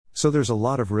So there's a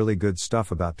lot of really good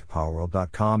stuff about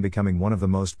TPowerworld.com becoming one of the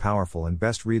most powerful and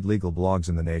best read legal blogs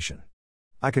in the nation.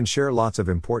 I can share lots of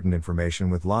important information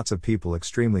with lots of people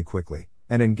extremely quickly,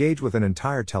 and engage with an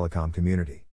entire telecom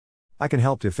community. I can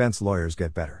help defense lawyers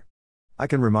get better. I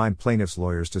can remind plaintiffs'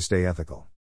 lawyers to stay ethical.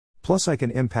 Plus I can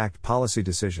impact policy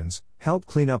decisions, help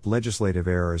clean up legislative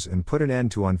errors and put an end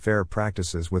to unfair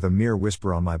practices with a mere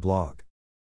whisper on my blog.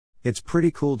 It's pretty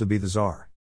cool to be the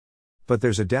czar. But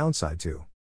there's a downside too.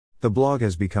 The blog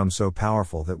has become so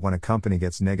powerful that when a company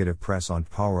gets negative press on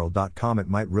TPowerworld.com it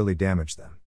might really damage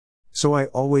them. So I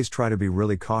always try to be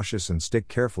really cautious and stick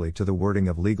carefully to the wording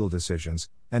of legal decisions,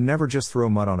 and never just throw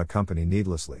mud on a company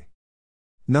needlessly.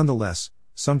 Nonetheless,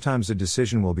 sometimes a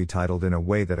decision will be titled in a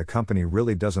way that a company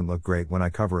really doesn't look great when I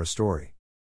cover a story.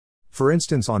 For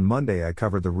instance, on Monday I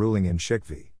covered the ruling in Schick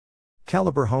v.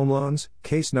 Caliber Home Loans,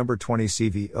 case number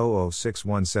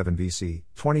 20CV00617BC,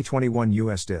 2021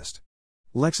 U.S. Dist.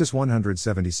 Lexus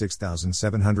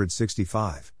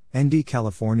 176765, ND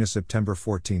California, September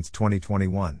 14,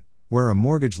 2021, where a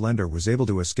mortgage lender was able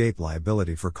to escape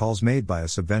liability for calls made by a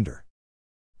subvendor.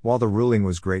 While the ruling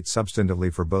was great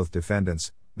substantively for both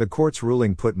defendants, the court's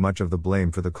ruling put much of the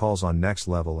blame for the calls on Next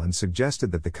Level and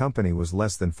suggested that the company was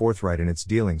less than forthright in its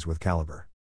dealings with Caliber.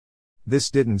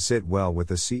 This didn't sit well with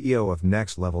the CEO of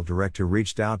Next Level Direct, who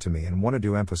reached out to me and wanted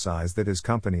to emphasize that his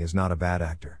company is not a bad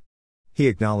actor. He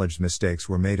acknowledged mistakes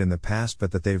were made in the past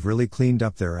but that they've really cleaned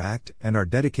up their act and are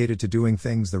dedicated to doing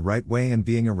things the right way and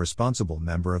being a responsible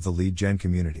member of the lead gen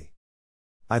community.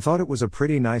 I thought it was a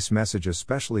pretty nice message,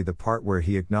 especially the part where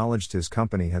he acknowledged his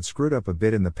company had screwed up a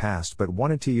bit in the past but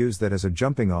wanted to use that as a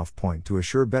jumping off point to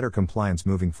assure better compliance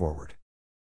moving forward.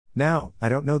 Now, I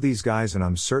don't know these guys and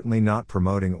I'm certainly not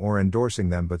promoting or endorsing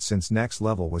them, but since Next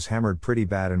Level was hammered pretty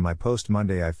bad in my post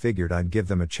Monday, I figured I'd give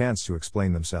them a chance to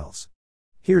explain themselves.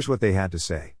 Here's what they had to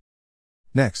say.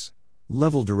 Next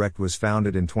Level Direct was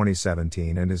founded in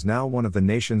 2017 and is now one of the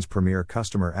nation's premier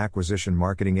customer acquisition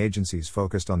marketing agencies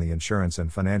focused on the insurance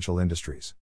and financial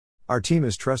industries. Our team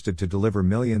is trusted to deliver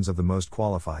millions of the most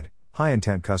qualified,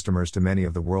 high-intent customers to many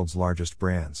of the world's largest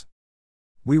brands.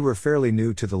 We were fairly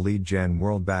new to the lead gen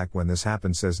world back when this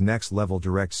happened, says Next Level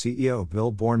Direct CEO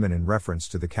Bill Bornman in reference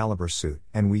to the Caliber suit,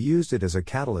 and we used it as a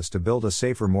catalyst to build a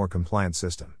safer, more compliant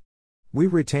system. We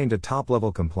retained a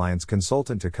top-level compliance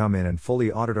consultant to come in and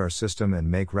fully audit our system and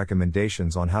make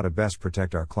recommendations on how to best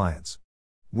protect our clients.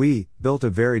 We built a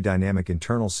very dynamic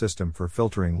internal system for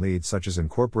filtering leads, such as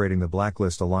incorporating the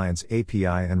Blacklist Alliance API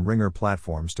and Ringer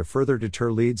platforms to further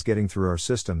deter leads getting through our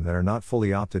system that are not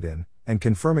fully opted in, and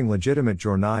confirming legitimate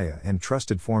Jornaya and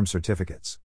trusted form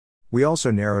certificates. We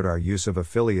also narrowed our use of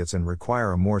affiliates and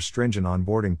require a more stringent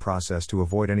onboarding process to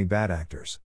avoid any bad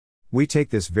actors. We take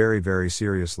this very, very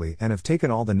seriously and have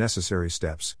taken all the necessary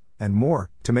steps, and more,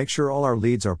 to make sure all our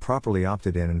leads are properly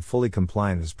opted in and fully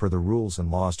compliant as per the rules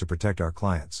and laws to protect our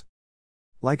clients.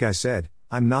 Like I said,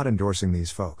 I'm not endorsing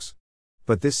these folks.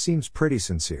 But this seems pretty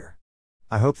sincere.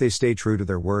 I hope they stay true to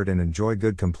their word and enjoy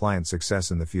good compliance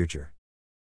success in the future.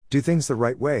 Do things the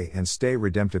right way and stay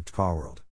redemptive to TPowerworld.